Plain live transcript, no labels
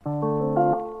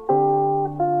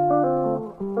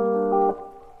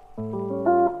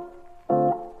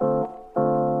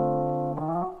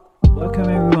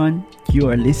You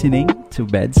are listening to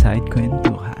Bedside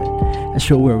Kwentuhan, a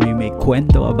show where we make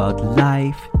kwento about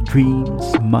life, dreams,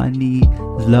 money,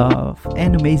 love,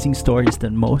 and amazing stories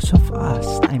that most of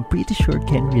us, I'm pretty sure,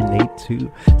 can relate to.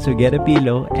 So get a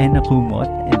pillow and a kumot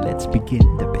and let's begin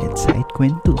the Bedside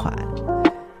Kwentuhan.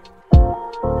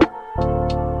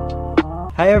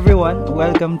 Hi everyone!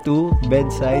 Welcome to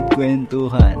Bedside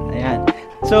Kwentuhan. Ayan.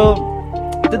 So,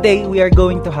 today we are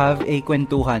going to have a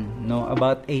kwentuhan,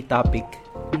 about a topic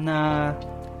na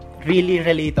really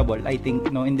relatable, I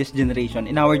think, in this generation,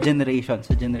 in our generation,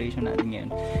 sa generation natin ngayon.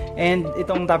 And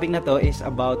itong topic na to is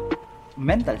about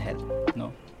mental health,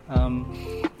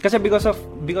 kasi because of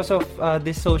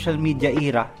this social media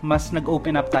era, mas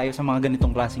nag-open up tayo sa mga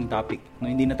ganitong klaseng topic,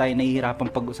 hindi na tayo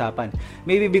nahihirapang pag-usapan.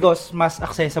 Maybe because mas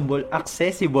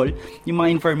accessible yung mga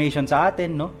information sa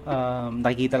atin,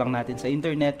 nakikita lang natin sa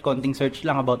internet, konting search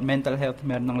lang about mental health,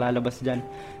 meron nang lalabas diyan.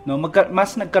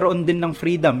 Mas nagkaroon din ng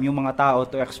freedom yung mga tao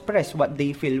to express what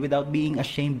they feel without being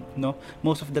ashamed,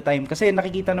 most of the time. Kasi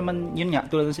nakikita naman, yun nga,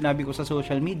 tulad ng sinabi ko sa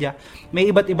social media,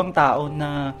 may iba't ibang tao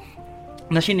na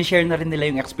sinishare na rin nila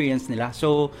yung experience nila.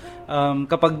 So,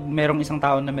 kapag merong isang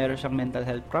tao na meron siyang mental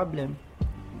health problem,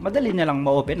 madali niya lang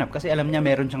ma-open up kasi alam niya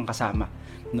meron siyang kasama,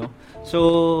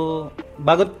 So,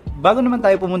 bago naman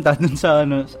tayo pumunta dun sa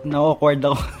na-awkward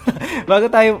ako. Bago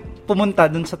tayo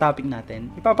pumunta dun sa topic natin,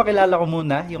 ipapakilala ko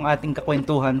muna yung ating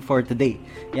kakwentuhan for today.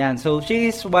 Yan. So, she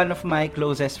is one of my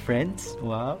closest friends.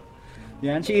 Wow.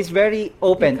 Yan. She is very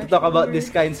open to talk about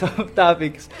these kinds of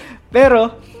topics.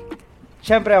 Pero,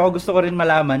 syempre ako gusto ko rin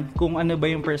malaman kung ano ba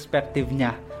yung perspective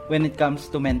niya when it comes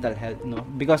to mental health,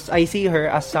 because I see her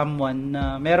as someone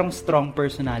na merong strong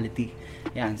personality.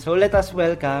 Yan. So let us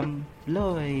welcome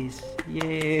Lois.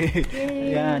 Yay!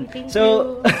 Yan. Thank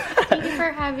so you. Thank you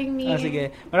for having me. Sige.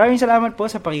 Maraming salamat po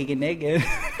sa pakikinig.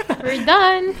 We're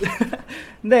done.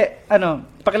 Hindi,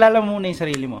 pakilala mo muna yung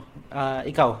sarili mo.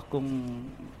 Ikaw, kung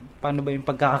paano ba yung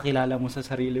pagkakakilala mo sa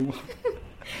sarili mo?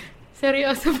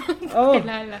 Seryoso bang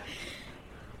pakilala?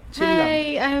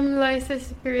 Hi, I'm Lois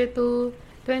Espiritu,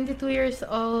 22 years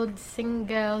old,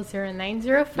 single,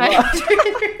 0905.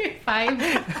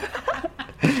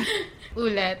 5.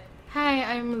 Ulit.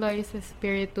 Hi, I'm Lois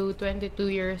Espiritu, 22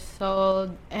 years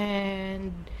old,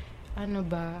 and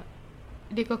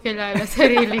hindi ko kilala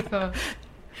sarili ko.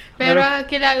 Pero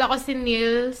kilala ko si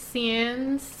Neil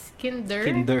since kinder.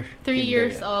 3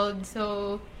 years old,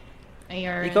 so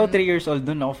ayun. Ikaw 3 years old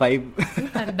dun, ako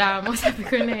 5. Tanda mo, sabi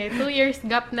ko na 2 years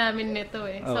gap namin nito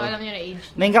So, alam niyo na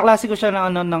age. Naging kaklase ko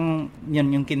siya ng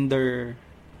yung kinder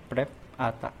prep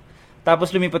ata.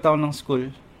 Tapos lumipat ako ng school.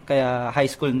 Kaya high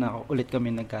school na ulit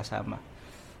kami nagkasama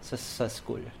sa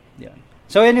school. Yan.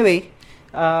 So anyway,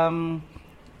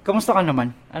 kamusta ka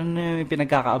naman? Ano yung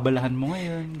pinagkakaabalahan mo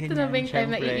ngayon? Ganyan, ito na ba yung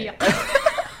time na iiyak?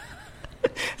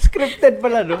 Scripted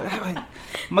pala,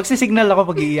 Magsisignal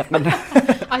ako pag iiyak ka na.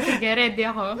 Sige, ready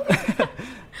ako.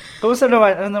 Kamusta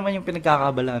naman? Ano naman yung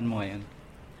pinagkakaabalahan mo ngayon?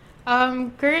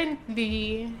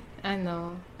 Currently,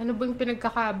 ano ba yung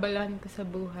pinagkakaabalahan ko sa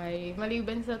buhay?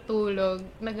 Maliban sa tulog,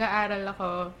 nag-aaral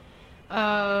ako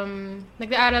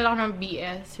ng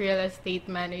BS, Real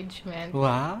Estate Management.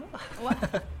 Wow!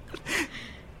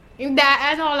 Hindi,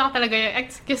 ko lang talaga yung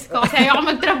excuse ko kasi ayoko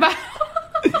magtrabaho.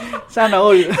 Sana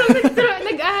all. So,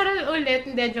 nag-aaral ulit.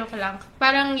 Hindi, joke lang.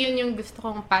 Parang yun yung gusto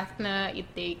kong path na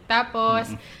i-take. Tapos,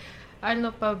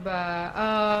 ano pa ba?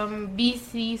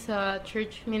 Busy sa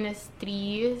church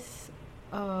ministries.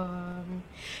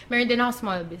 Meron din ako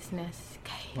small business.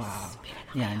 Guys, wow.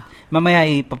 Yan. Mamaya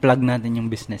ipa-plug natin yung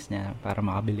business niya para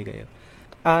makabili kayo.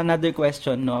 Another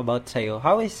question about sa'yo.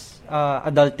 How is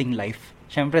adulting life?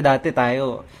 Siyempre dati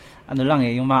tayo,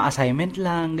 yung mga assignment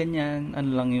lang, ganyan.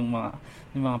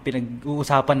 Yung mga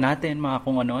pinag-uusapan natin, mga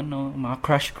kung ano-ano, mga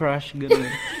crush,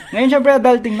 gano'n. Ngayon, syempre,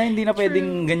 adulting na, hindi na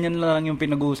pwedeng ganyan lang yung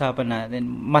pinag-uusapan natin.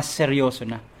 Mas seryoso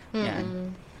na.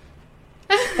 Yan.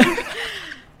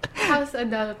 How's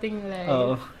adulting life?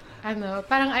 Oo.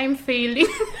 Parang I'm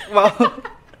failing. Wow.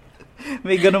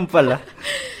 May ganun pala.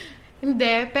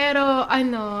 Hindi, pero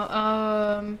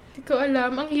hindi ko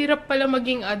alam. Ang hirap pala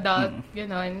maging adult,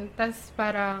 gano'n. Tas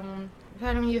parang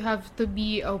you have to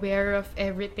be aware of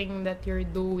everything that you're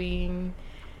doing.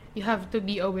 You have to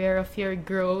be aware of your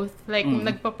growth. Like,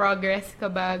 nagpa-progress ka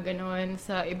ba, gano'n,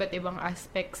 sa iba't ibang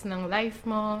aspects ng life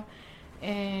mo.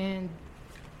 And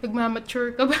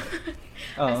nagmamature ka ba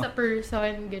as a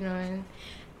person, gano'n.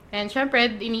 And syempre,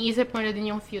 iniisip mo na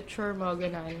din yung future mo,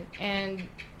 gano'n. And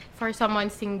for someone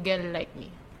single like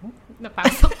me,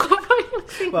 napasok ko pa yung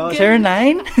single. Wow,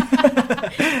 09?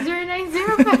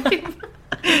 0905.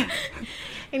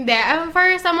 Hindi.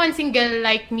 For someone single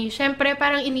like me, syempre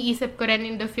parang iniisip ko rin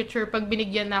in the future pag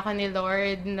binigyan na ako ni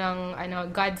Lord ng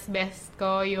God's best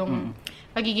ko, yung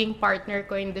pagiging partner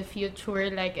ko in the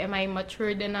future. Like, am I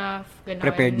matured enough? Ganon.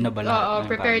 Prepared na ba lahat? Oo,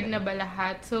 prepared na ba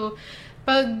lahat? So,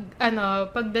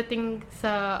 pagdating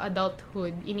sa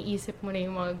adulthood, iniisip mo na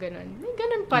yung mga ganon. May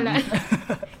ganon pala.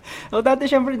 So, dati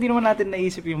syempre hindi naman natin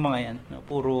naisip yung mga yan. No?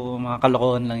 Puro mga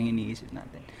kalokohan lang yung iniisip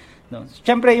natin. No?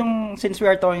 Syempre, since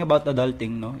we are talking about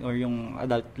adulting, no? Or yung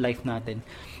adult life natin,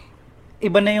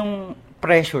 iba na yung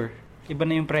pressure. Iba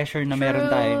na yung pressure na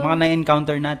meron tayo. Mga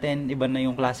na-encounter natin, iba na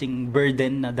yung klaseng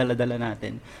burden na dala-dala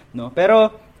natin. No?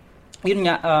 Pero, yun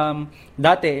nga,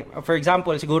 dati, for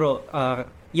example, siguro,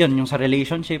 yun, yung sa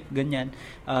relationship, ganyan,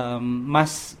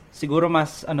 mas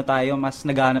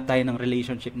naghahanap tayo ng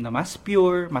relationship na mas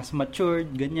pure, mas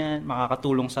matured, ganyan,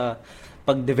 makakatulong sa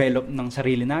pag-develop ng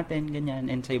sarili natin, ganyan,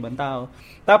 and sa ibang tao.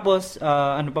 Tapos,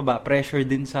 pressure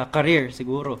din sa career,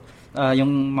 siguro.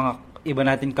 Yung mga iba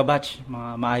natin kabatch,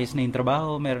 mga maayos na yung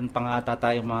trabaho, meron pa nga ata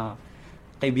tayong mga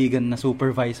kaibigan na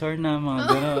supervisor na, mga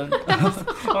gano'n.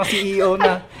 Mga CEO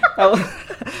na.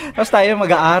 Tapos tayo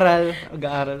mag-aaral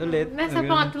ulit. Nasa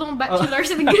pangatlong bachelor's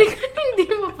degree ka, hindi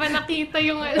mo pa nakita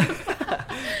yung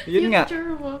yun nga.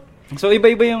 future mo. So,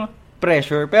 iba-iba yung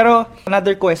pressure. Pero,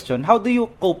 another question, how do you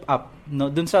cope up?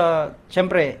 No, dun sa,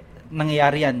 syempre,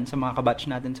 nangyayari yan sa mga kabatch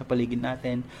natin, sa paligid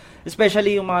natin.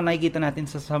 Especially yung mga nakikita natin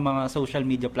sa mga social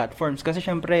media platforms. Kasi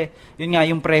syempre, yun nga,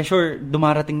 yung pressure,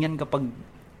 dumarating yan kapag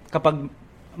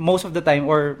most of the time,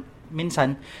 or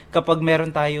minsan, kapag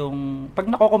meron tayong, pag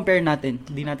nako-compare natin,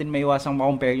 hindi natin maiwasang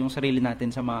ma-compare yung sarili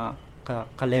natin sa mga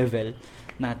ka-level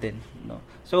natin. No?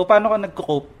 So, paano ka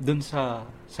nagko-cope dun sa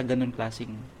ganun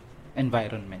klaseng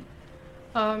environment?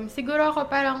 Siguro ako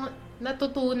parang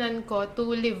natutunan ko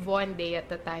to live one day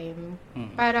at a time.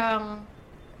 Parang,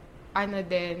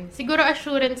 siguro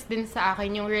assurance din sa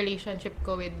akin yung relationship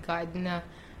ko with God na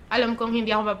alam kong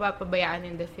hindi ako mapapabayaan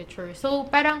in the future. So,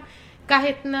 parang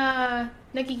kahit na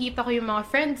nakikita ko yung mga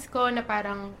friends ko na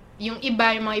parang yung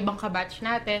mga ibang kabatch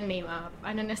natin, may mga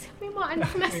anak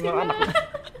na sila.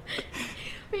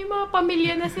 May mga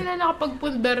pamilya na sila,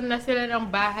 nakapagpundar na sila ng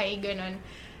bahay, ganun.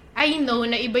 I know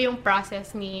na iba yung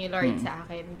process ni Lord sa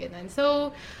akin, ganun.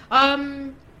 So,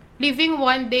 living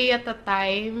one day at a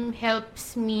time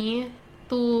helps me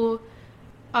to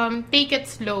take it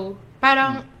slow.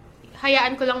 Parang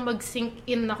hayaan ko lang mag-sink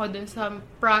in ako dun sa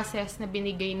process na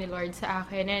binigay ni Lord sa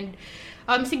akin. And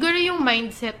siguro yung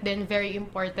mindset din, very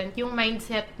important. Yung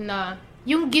mindset na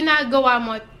yung ginagawa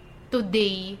mo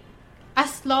today,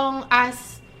 as long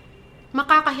as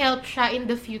makaka-help siya in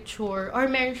the future or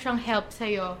meron siyang help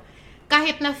sa'yo,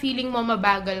 kahit na feeling mo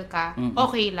mabagal ka,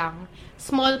 okay lang.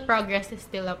 Small progress is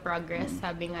still a progress,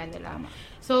 sabi nga nila.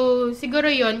 So, siguro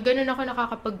yon, ganun ako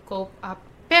nakakapag-cope up.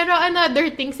 Pero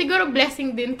another thing, siguro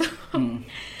blessing din to.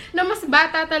 Na mas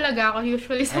bata talaga ako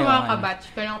usually sa mga kabatch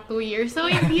ko ng 2 years. So,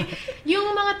 hindi,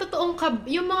 yung mga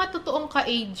totoong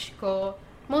ka-age ko,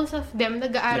 most of them,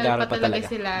 nag-aaral pa talaga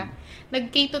sila.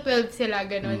 Nag-K-12 sila,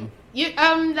 ganun.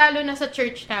 Lalo na sa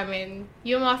church namin,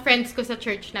 yung mga friends ko sa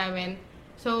church namin.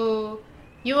 So,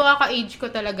 yung mga ka-age ko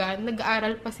talaga,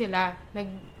 nag-aaral pa sila.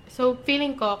 So,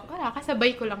 feeling ko,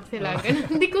 kasabay ko lang sila.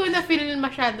 Ganun. Hindi ko na-feel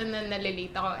masyado na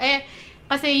nalilate ako.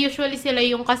 Kasi usually sila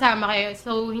yung kasama kayo,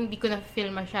 so hindi ko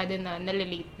na-feel masyado na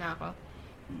nalilate na ako.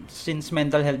 Since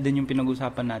mental health din yung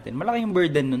pinag-usapan natin, malaki yung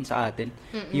burden nun sa atin.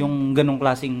 Yung ganong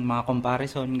klaseng mga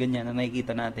comparison, ganyan na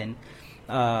nakikita natin.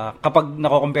 Kapag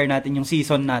nako-compare natin yung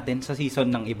season natin sa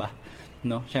season ng iba.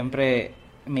 No? Siyempre,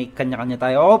 may kanya-kanya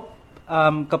tayo.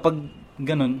 Kapag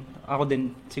ganun, ako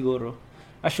din siguro,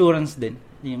 assurance din.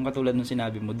 Yung katulad nung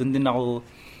sinabi mo, dun din ako,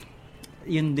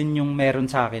 yun din yung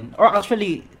meron sa akin. Or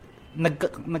actually,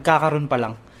 nagkakaroon pa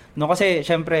lang. No, kasi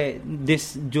syempre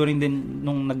during din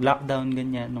nung nag-lockdown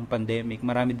ganyan, nung pandemic,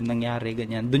 marami din nangyari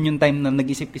ganyan. Doon yung time na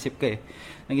nag-isip-isip ka eh.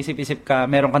 Nag-isip-isip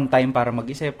ka, meron kang time para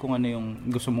mag-isip kung ano yung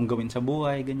gusto mong gawin sa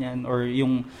buhay, ganyan, or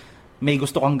yung may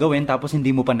gusto kang gawin tapos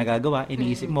hindi mo pa nagagawa,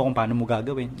 iniisip mo kung paano mo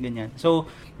gagawin, ganyan. So,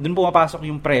 doon pumapasok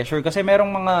yung pressure kasi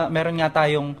meron nga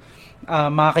tayong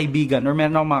mga kaibigan or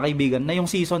meron akong mga kaibigan na yung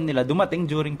season nila dumating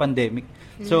during pandemic.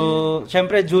 So,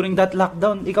 syempre during that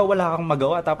lockdown, ikaw wala kang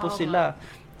magawa tapos sila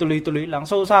tuloy-tuloy lang.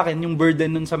 So, sa akin, yung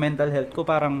burden nun sa mental health ko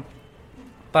parang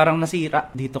nasira.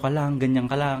 Dito ka lang, ganyan,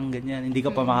 hindi ka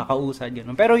pa makakausad,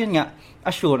 gano'n. Pero yun nga,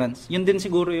 assurance. Yun din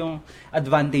siguro yung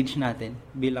advantage natin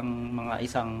bilang mga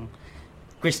isang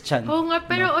Christian. Oo nga,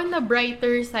 pero on the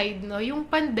brighter side, no, yung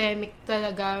pandemic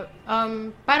talaga,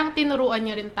 parang tinuruan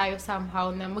niya rin tayo somehow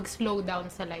na mag-slow down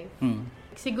sa life.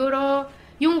 Siguro,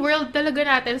 yung world talaga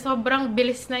natin, sobrang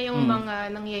bilis na yung mga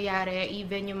nangyayari,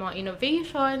 even yung mga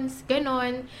innovations,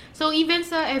 ganon. So, even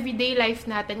sa everyday life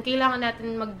natin, kailangan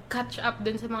natin mag-catch up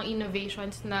dun sa mga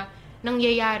innovations na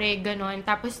nangyayari, ganon.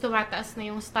 Tapos, tumataas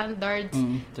na yung standards.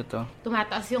 Totoo.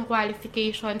 Tumataas yung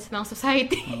qualifications ng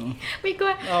society. May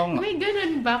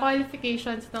ganon ba?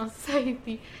 Qualifications ng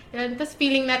society. Yan. Tapos,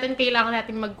 feeling natin, kailangan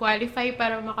natin mag-qualify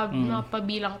para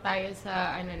makapabilang tayo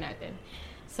sa, natin,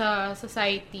 sa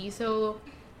society. So,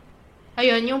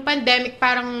 ayun, yung pandemic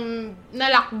parang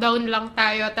na-lockdown lang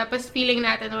tayo, tapos feeling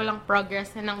natin walang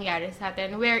progress na nangyari sa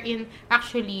atin, wherein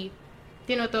actually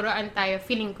tinuturoan tayo,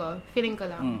 feeling ko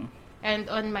lang.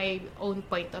 And on my own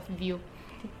point of view,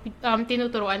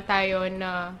 tinuturoan tayo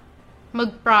na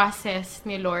mag-process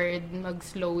ni Lord,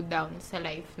 mag-slow down sa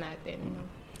life natin.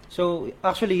 So,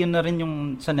 actually, yun na rin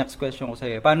yung sa next question ko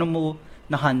sa'yo. Paano mo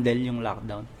na-handle yung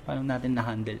lockdown? Paano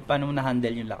mo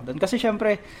na-handle yung lockdown? Kasi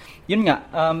syempre, yun nga,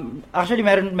 actually,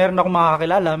 meron akong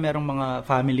makakilala, merong mga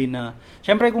family na,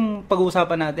 syempre kung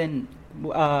pag-uusapan natin,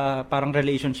 parang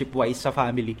relationship-wise sa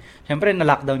family, syempre,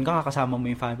 na-lockdown ka, kasama mo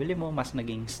yung family mo, mas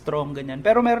naging strong, ganyan.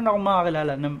 Pero meron akong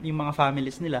makakilala na yung mga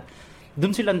families nila,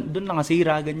 doon lang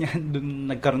nasira, ganyan, doon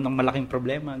nagkaroon ng malaking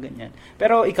problema, ganyan.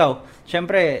 Pero ikaw,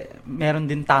 syempre, meron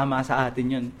din tama sa atin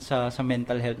yun, sa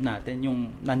mental health natin,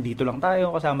 yung nandito lang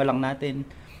tayo, kasama lang natin,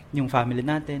 yung family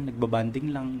natin,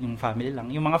 nagbabanding lang, yung family lang.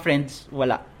 Yung mga friends,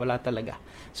 wala talaga.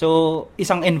 So,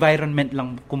 isang environment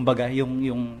lang, kumbaga,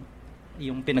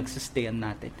 yung pinagsustayan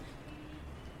natin.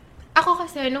 Ako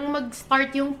kasi, nung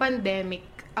mag-start yung pandemic,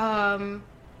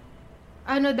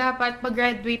 dapat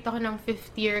mag-graduate ako ng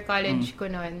 5th year college ko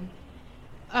noon.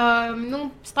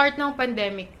 Nung start ng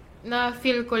pandemic,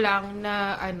 na-feel ko lang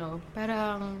na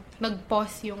parang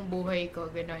nag-pause yung buhay ko,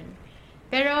 gano'n.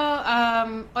 Pero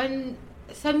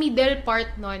sa middle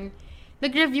part nun,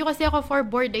 nag-review kasi ako for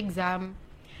board exam.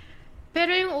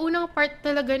 Pero yung unang part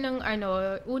talaga ng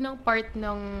unang part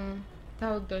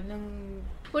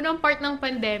ng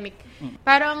pandemic,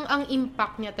 parang ang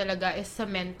impact niya talaga is sa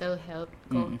mental health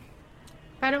ko.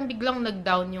 Parang biglang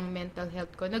nag-down yung mental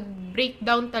health ko.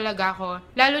 Nag-breakdown talaga ako.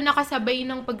 Lalo nakasabay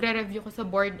ng pagre-review ko sa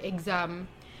board exam.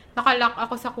 Nakalock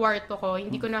ako sa kwarto ko.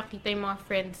 Hindi ko nakita yung mga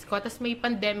friends ko. Tapos may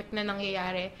pandemic na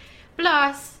nangyayari.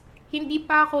 Plus, hindi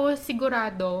pa ako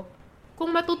sigurado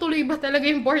kung matutuloy ba talaga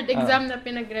yung board exam na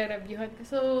pinagre-reviewhan ko.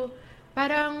 So,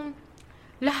 parang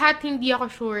lahat hindi ako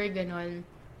sure, ganon.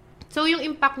 So, yung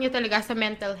impact niya talaga sa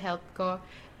mental health ko.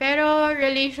 Pero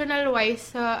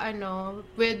relational-wise sa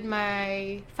with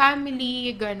my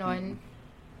family, ganon,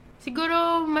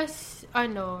 siguro mas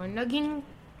naging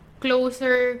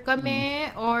closer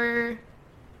kami or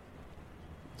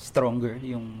stronger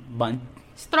yung bond.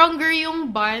 Stronger yung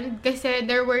bond kasi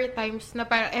there were times na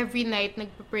parang every night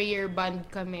nagpa-prayer bond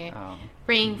kami,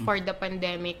 praying for the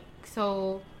pandemic.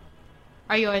 So,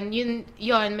 ayun,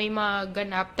 yun, may mga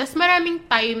ganap. Tapos maraming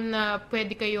time na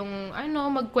pwede kayong,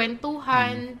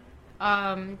 magkwentuhan,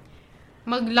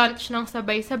 mag-lunch ng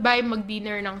sabay-sabay,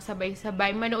 mag-dinner ng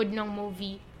sabay-sabay, manood ng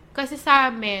movie. Kasi sa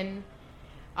amin,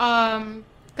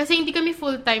 kasi hindi kami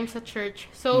full-time sa church.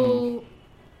 So,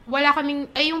 wala kaming,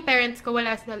 yung parents ko,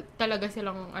 wala talaga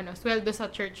silang, sweldo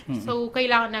sa church. So,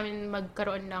 kailangan namin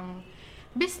magkaroon ng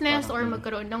business or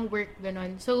magkaroon ng work,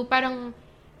 ganon. So, parang,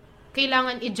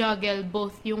 kailangan i-juggle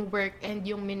both yung work and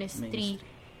yung ministry.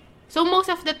 So,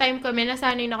 most of the time kami,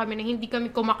 nasanay na kami na hindi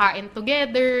kami kumakain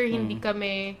together, hindi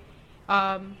kami,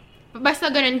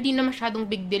 basta ganun, hindi na masyadong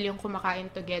big deal yung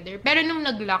kumakain together. Pero nung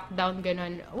nag-lockdown,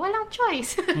 ganun, walang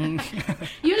choice.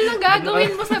 Yun lang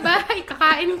gagawin mo sa bahay,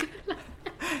 kakain ka lang.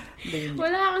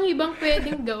 Wala kang ibang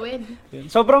pwedeng gawin.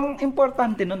 Sobrang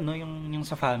importante nun, no, yung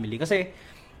sa family. Kasi,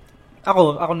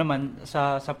 ako naman,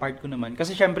 sa part ko naman,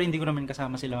 kasi syempre hindi ko naman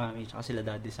kasama sila mami, tsaka sila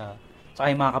daddy saka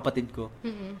yung mga kapatid ko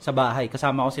sa bahay.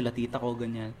 Kasama ko sila tita ko,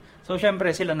 ganyan. So syempre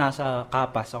sila nasa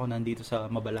Kapas, ako nandito sa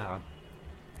Mabalacan.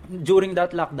 During that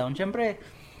lockdown, syempre,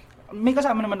 may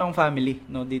kasama naman akong family,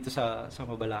 no, dito sa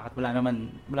Mabalacan. Wala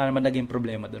naman naging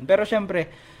problema doon. Pero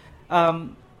syempre,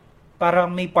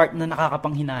 parang may part na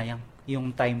nakakapanghinayang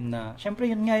yung time na, syempre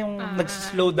yun nga yung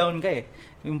nag-slow down ka eh.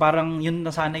 Yung parang yun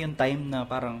na sana yung time na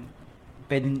parang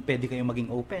pwede kayong maging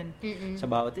open sa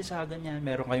bawat isa, ganyan.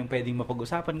 Meron kayong pwedeng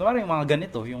mapag-usapan. Kung yung mga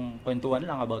ganito, yung kwentuhan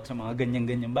lang about sa mga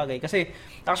ganyan-ganyan bagay. Kasi,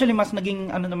 actually, mas naging,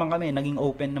 naman kami, naging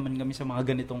open naman kami sa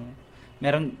mga ganitong,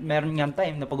 meron nga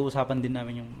time na pag-uusapan din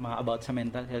namin yung mga about sa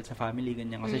mental health sa family,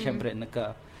 ganyan. Kasi, syempre,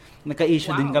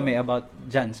 nagka-issue din kami about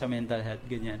dyan sa mental health,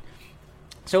 ganyan.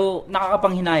 So,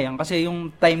 nakakapanghinayang kasi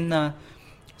yung time na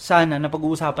sana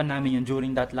napag-uusapan namin yun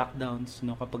during that lockdowns,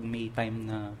 no, kapag may time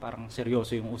na parang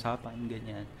seryoso yung usapan,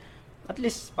 ganyan. at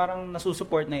least parang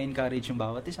nasusupport na encourage yung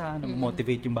bawat isa,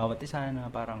 motivate yung bawat isa na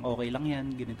parang okay lang yan,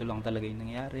 ganito lang talaga yung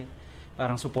nangyayari.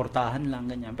 Parang suportahan lang,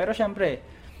 ganyan. Pero syempre,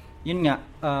 yun nga,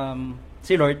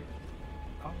 si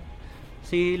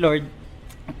Lord,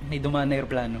 may dumaan na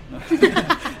aeroplano.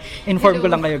 Inform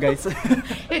ko lang kayo, guys.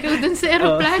 Ikaw dun sa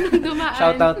aeroplano dumaan.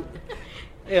 Shout out.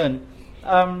 Ayun.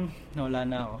 Wala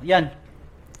na ako. Yan.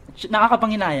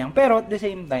 Nakakapanghinayang. Pero at the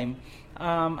same time,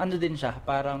 ano din siya,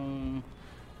 parang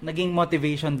naging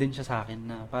motivation din siya sa akin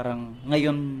na parang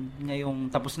ngayong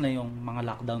tapos na yung mga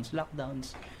lockdowns,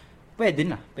 pwede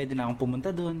na akong pumunta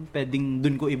doon, pwedeng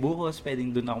doon ko ibuhos, pwedeng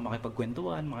doon ako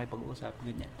makipagkwentuhan, makipag-usap,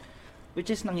 ganyan.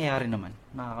 Which is nangyayari naman,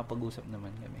 nakakapag-usap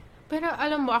naman kami. Pero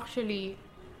alam mo actually,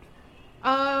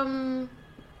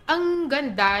 ang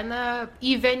ganda na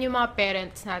even yung mga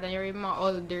parents natin or yung mga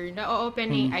older na o-open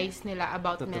yung eyes nila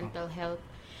about mental health.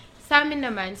 Sa amin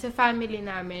naman, sa family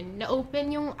namin,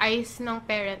 na-open yung eyes ng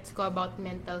parents ko about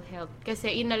mental health.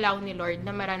 Kasi inallow ni Lord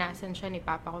na maranasan siya ni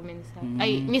Papa ko minsan.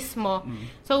 Mismo.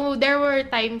 So, there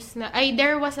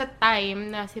was a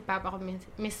time na si Papa ko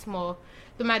mismo,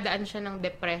 dumadaan siya ng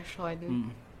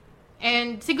depression.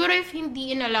 And siguro if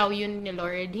hindi inallow yun ni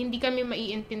Lord, hindi kami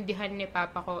maiintindihan ni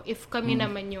Papa ko if kami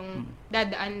naman yung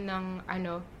dadaan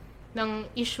ng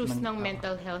issues ng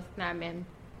mental health namin.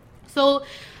 So,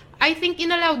 I think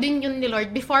inallow din yun ni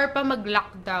Lord before pa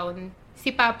mag-lockdown.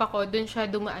 Si Papa ko, dun siya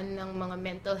dumaan ng mga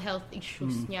mental health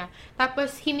issues niya.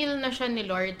 Tapos, hinil na siya ni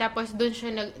Lord. Tapos,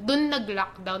 dun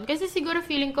nag-lockdown. Kasi siguro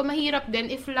feeling ko mahirap din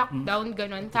if lockdown,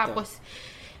 ganun. Tapos,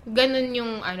 ganun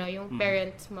yung, yung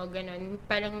parents mo, ganun.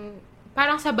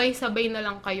 Parang sabay-sabay na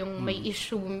lang kayong may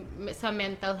issue sa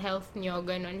mental health nyo,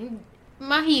 ganun.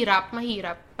 Mahirap.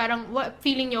 Parang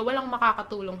feeling nyo, walang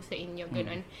makakatulong sa inyo,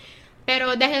 ganun.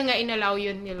 Pero dahil nga inallow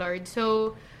yun ni Lord.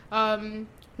 So,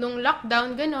 nung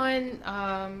lockdown, ganun,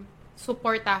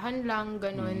 supportahan lang,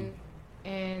 ganun.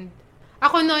 And,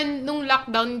 ako nung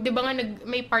lockdown, di ba nga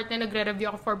may part na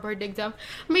nagre-review ako for board exam,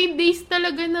 may days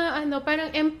talaga na, parang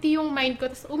empty yung mind ko,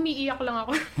 tapos umiiyak lang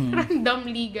ako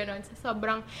randomly, ganun, sa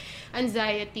sobrang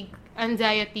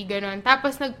anxiety, ganun.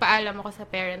 Tapos nagpaalam ako sa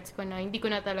parents ko na hindi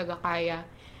ko na talaga kaya,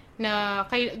 na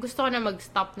gusto ko na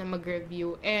mag-stop na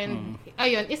mag-review. And,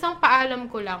 ayun, isang paalam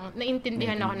ko lang,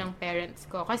 naintindihan ako ng parents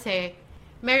ko. Kasi,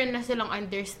 meron na silang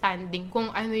understanding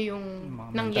kung ano yung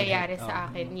nangyayari sa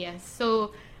akin. Yes. So,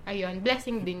 ayun,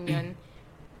 blessing din yun.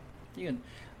 Yun.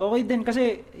 Okay din,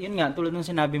 kasi, yun nga, tulad ng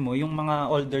sinabi mo, yung mga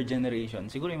older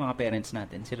generation, siguro yung mga parents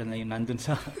natin, sila na yung nandun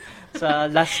sa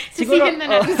last, siguro,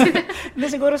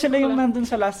 siguro sila yung nandun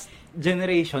sa last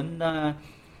generation na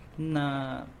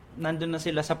nandun na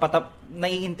sila sa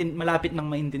malapit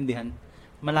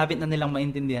na nilang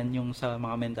maintindihan yung sa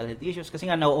mga mental health issues kasi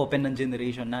nga na-open ng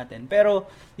generation natin. Pero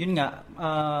yun nga,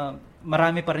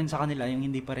 marami pa rin sa kanila yung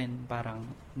hindi pa rin parang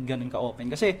ganun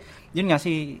ka-open. Kasi yun nga,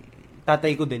 si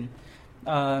tatay ko din,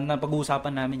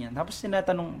 napag-uusapan namin yan. Tapos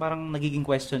tinatanong, parang nagiging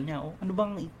question niya, ano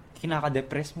bang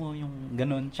kinaka-depress mo yung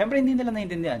ganun? Siyempre hindi nila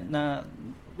naintindihan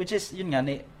which is yun nga,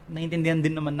 naintindihan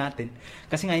din naman natin.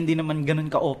 Kasi nga, hindi naman ganun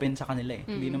ka-open sa kanila eh.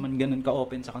 Hindi naman ganun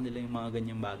ka-open sa kanila yung mga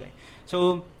ganyang bagay.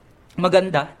 So,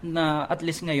 maganda na at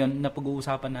least ngayon, na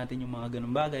pag-uusapan natin yung mga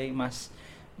ganung bagay, mas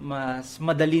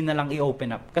madali na lang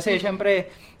i-open up. Kasi, syempre,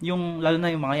 lalo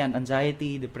na yung mga yan,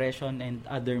 anxiety, depression, and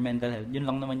other mental health, yun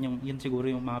lang naman yun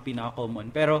siguro yung mga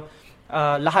pinaka-common. Pero,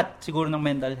 lahat siguro ng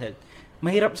mental health,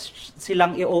 mahirap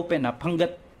silang i-open up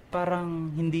hanggat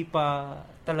parang hindi pa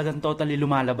talagang totally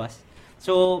lumalabas.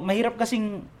 So, mahirap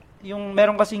kasing,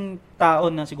 meron kasing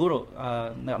tao na siguro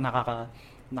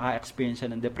naka-experience siya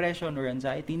ng depression or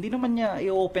anxiety, hindi naman niya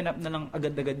i-open up na lang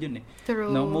agad-agad yun eh. True.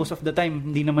 No, most of the time,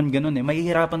 hindi naman ganun eh.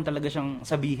 Mahihirapan talaga siyang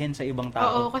sabihin sa ibang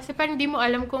tao. Oo, kasi parang hindi mo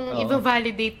alam kung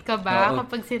i-validate ka ba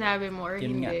kapag sinabi mo or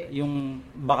yun hindi. Nga, yung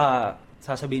baka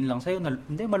sasabihin lang sa'yo na,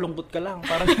 hindi, malungkot ka lang.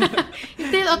 Parang,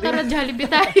 hindi, tara, Jollibee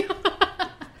tayo.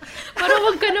 Parang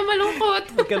wag ka na malungkot.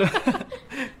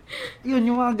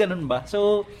 Yun, yung mga ganun ba?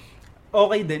 So,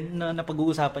 okay din na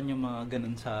napag-uusapan yung mga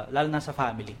ganun lalo na sa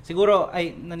family. Siguro,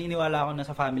 naniniwala ako na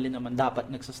sa family naman dapat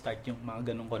nagsa-start yung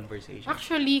mga ganung conversation.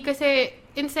 Actually, kasi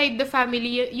inside the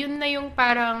family, yun yung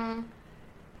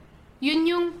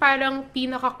parang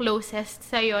pinaka-closest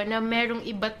sa'yo na merong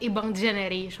iba't ibang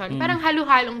generation. Parang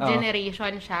halo-halong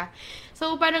generation siya.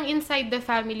 So, parang inside the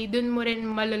family, dun mo rin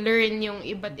malalearn yung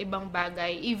iba't ibang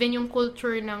bagay. Even yung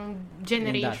culture ng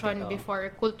generation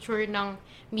before, culture ng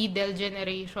middle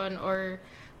generation, or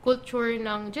culture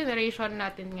ng generation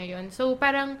natin ngayon. So,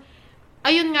 parang,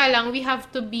 ayun nga lang, we have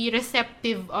to be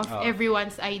receptive of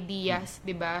everyone's ideas,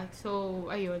 di ba? So,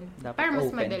 ayun. Dapat para mas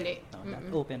open. madali.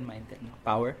 Open-minded.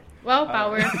 Power. Wow,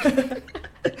 power.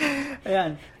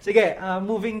 Ayan. Sige,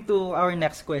 moving to our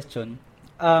next question.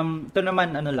 Ito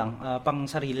naman, pang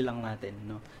sarili lang natin,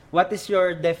 no? What is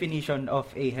your definition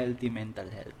of a healthy mental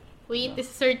health? Wait,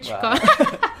 search ko.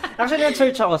 Actually,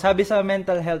 nag-search ako. Sabi sa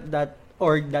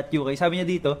mentalhealth.org.uk, sabi niya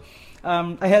dito,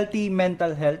 a healthy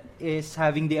mental health is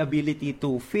having the ability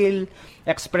to feel,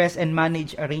 express, and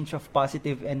manage a range of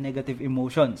positive and negative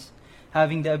emotions.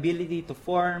 Having the ability to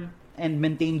form and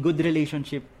maintain good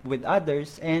relationship with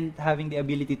others, and having the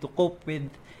ability to cope with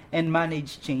and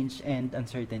manage change and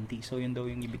uncertainty. So, yun daw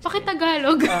yung ibig sabihin. Bakit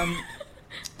Tagalog?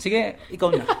 Sige, ikaw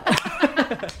na.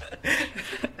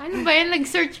 Ano ba yan?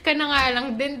 Nag-search ka na nga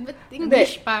lang din. Ba't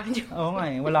English pa? Oo nga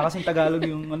eh. Wala kasing Tagalog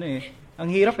yung Ang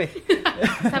hirap eh.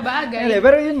 Sa bagay.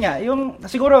 Pero yun nga.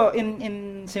 Siguro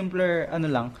in simpler,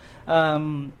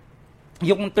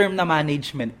 yung term na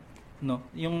management, no?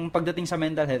 Yung pagdating sa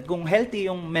mental health, kung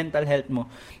healthy yung mental health mo,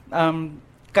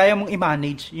 kaya mong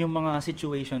i-manage yung mga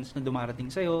situations na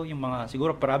dumarating sa'yo, yung mga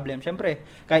siguro problem. Siyempre,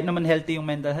 kahit naman healthy yung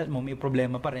mental health mo, may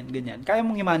problema pa rin, ganyan. Kaya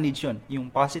mong i-manage yun,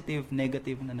 yung positive,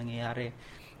 negative na nangyayari.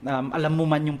 Alam mo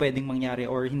man yung pwedeng mangyari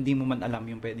or hindi mo man alam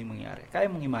yung pwedeng mangyari.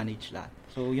 Kaya mong i-manage lahat.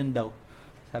 So, yun daw,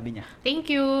 sabi niya.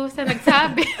 Thank you sa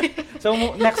nagsabi. So,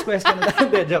 next question na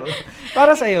tayo.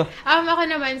 Para sa'yo. Ako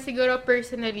naman, siguro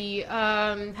personally,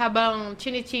 habang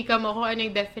chinichika mo kung ano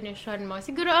yung definition mo,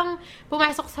 siguro ang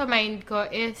pumasok sa mind ko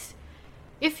is,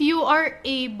 if you are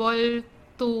able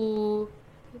to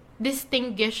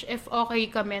distinguish if okay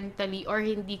ka mentally or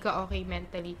hindi ka okay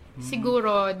mentally,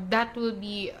 siguro that will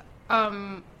be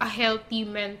a healthy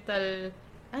mental,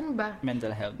 ano ba?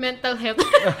 Mental health. Mental health.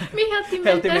 May healthy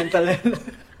mental health.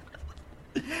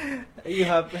 You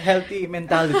have healthy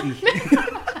mentality.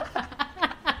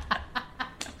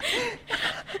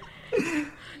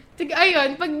 Sige,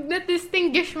 ayun, pag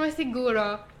na-distinguish mo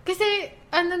siguro, kasi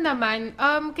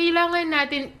kailangan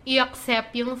natin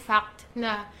i-accept yung fact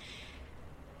na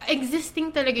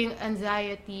existing talaga yung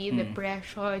anxiety,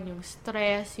 depression, yung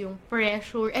stress, yung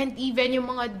pressure, and even yung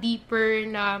mga deeper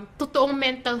na totoong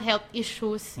mental health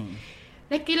issues.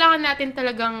 Like, kailangan natin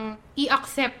talagang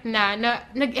i-accept na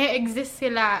nag-e-exist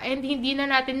sila and hindi na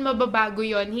natin mababago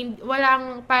yon.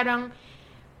 Walang parang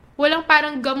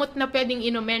gamot na pwedeng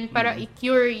inumin para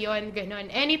i-cure yon,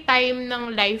 ganon. Anytime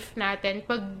ng life natin,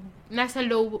 pag nasa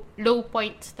low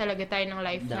points talaga tayo ng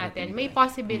life natin, may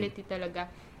possibility talaga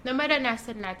na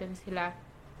maranasan natin sila.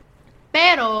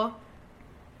 Pero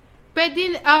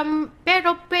pwede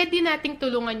nating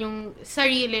tulungan yung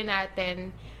sarili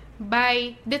natin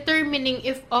by determining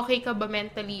if okay ka ba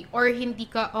mentally or hindi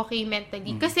ka okay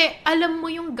mentally. Kasi alam mo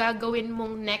yung gagawin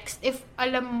mong next if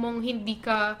alam mong hindi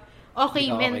ka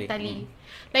okay mentally.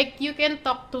 Like, you can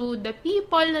talk to the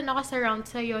people na nakasurround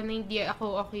sa'yo na hindi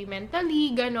ako okay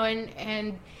mentally, ganon,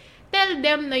 and tell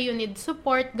them na you need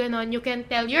support, ganon. You can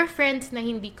tell your friends na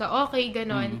hindi ka okay,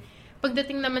 ganon.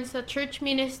 Pagdating naman sa church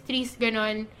ministries,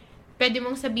 ganon, pwede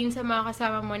mong sabihin sa mga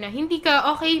kasama mo na hindi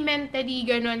ka okay mentally,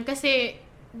 ganon, kasi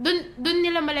dun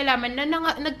nila malalaman na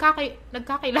nangangailangan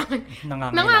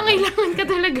ka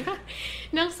talaga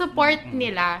ng support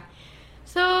nila.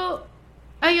 So,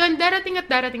 ayun, darating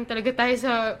talaga tayo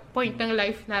sa point ng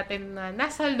life natin na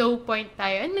nasa low point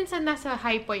tayo. And minsan nasa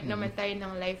high point naman tayo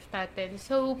ng life natin.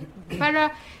 So,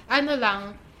 para, ano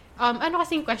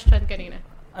kasing question kanina?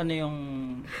 Ano yung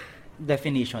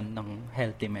definition ng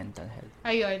healthy mental health?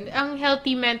 Ayun, ang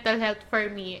healthy mental health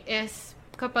for me is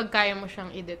kapag kaya mo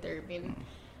siyang i-determine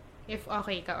if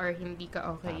okay ka or hindi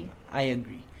ka okay. I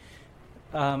agree.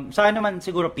 Sa akin naman,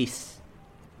 siguro peace.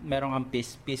 Meron kang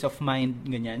peace of mind,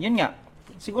 ganyan. Yun nga,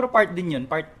 siguro part din yun,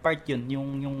 part yun,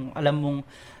 yung alam mong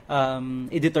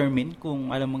i-determine,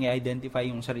 kung alam mong i-identify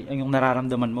yung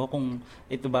nararamdaman mo, kung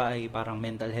ito ba ay parang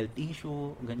mental health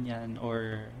issue, ganyan,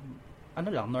 or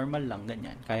normal lang,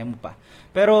 ganyan, kaya mo pa.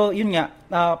 Pero yun nga,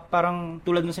 parang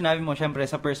tulad ng sinabi mo, syempre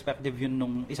sa perspective yun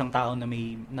nung isang tao na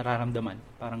may nararamdaman,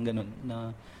 parang ganun,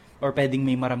 or pwedeng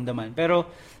may maramdaman. Pero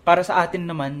para sa atin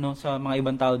naman, no, sa mga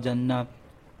ibang tao dyan, na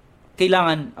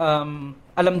kailangan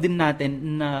alam din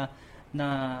natin na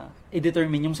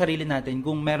i-determine yung sarili natin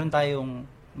kung meron tayong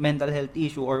mental health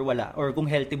issue or wala, or kung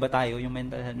healthy ba tayo yung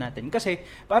mental health natin. Kasi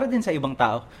para din sa ibang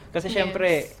tao. Kasi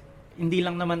syempre, hindi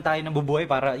lang naman tayo nabubuhay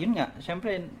para, yun nga,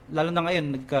 syempre, lalo na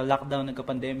ngayon, nagka-lockdown,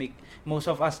 nagka-pandemic, most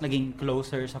of us naging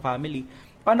closer sa family.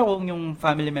 Paano kung yung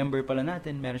family member pala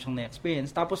natin, meron siyang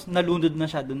na-experience, tapos nalunod na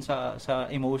siya dun sa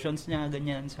emotions niya,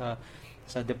 ganyan,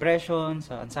 sa depression,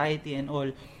 sa anxiety and all.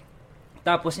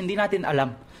 Tapos hindi natin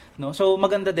alam, no? So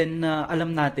maganda din na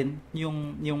alam natin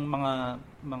yung mga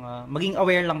maging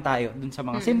aware lang tayo dun sa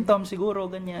mga symptoms siguro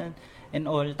ganyan and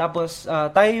all. Tapos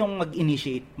tayo yung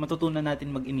mag-initiate, matutunan natin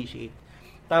mag-initiate.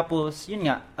 Tapos yun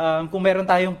nga, kung meron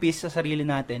tayong peace sa sarili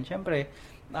natin, syempre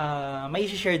may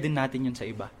i-share din natin yun sa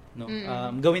iba, no?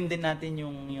 Gawin din natin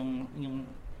yung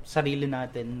sarili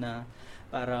natin na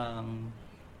parang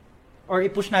or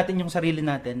i-push natin yung sarili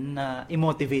natin na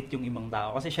i-motivate yung ibang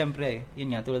tao. Kasi syempre,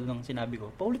 yun nga, tulad ng sinabi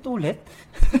ko, paulit-ulit.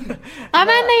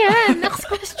 Tama na yan! Next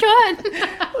question!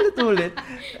 Paulit-ulit.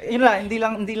 Yun lang,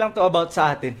 hindi lang to about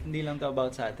sa atin. Hindi lang to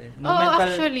about sa atin. No,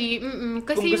 actually,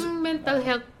 kasi yung mental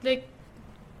health, like,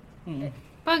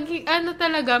 pag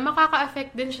talaga,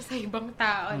 makaka-affect din siya sa ibang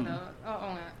tao, no? Oo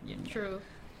nga, yun. True.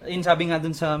 Yun sabi nga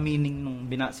dun sa meaning nung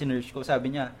sinerge ko,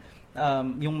 sabi niya,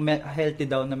 yung healthy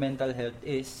daw na mental health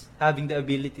is having the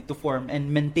ability to form and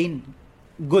maintain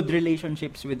good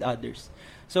relationships with others.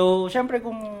 So, syempre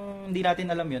kung hindi natin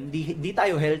alam yun, di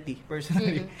tayo healthy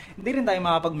personally. Hindi rin tayo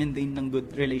makapag-maintain ng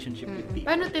good relationship with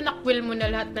people. Paano tinakwil mo na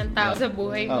lahat ng tao sa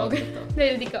buhay mo?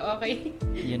 Dahil di ka okay.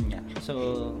 Yun nga. So,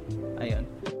 ayun.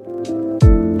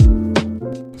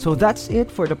 So that's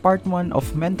it for the part 1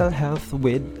 of Mental Health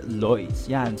with Lois.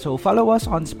 Yan. So follow us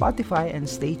on Spotify and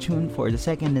stay tuned for the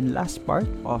second and last part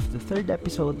of the third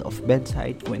episode of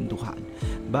Bedside Kwentuhan.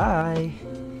 Bye!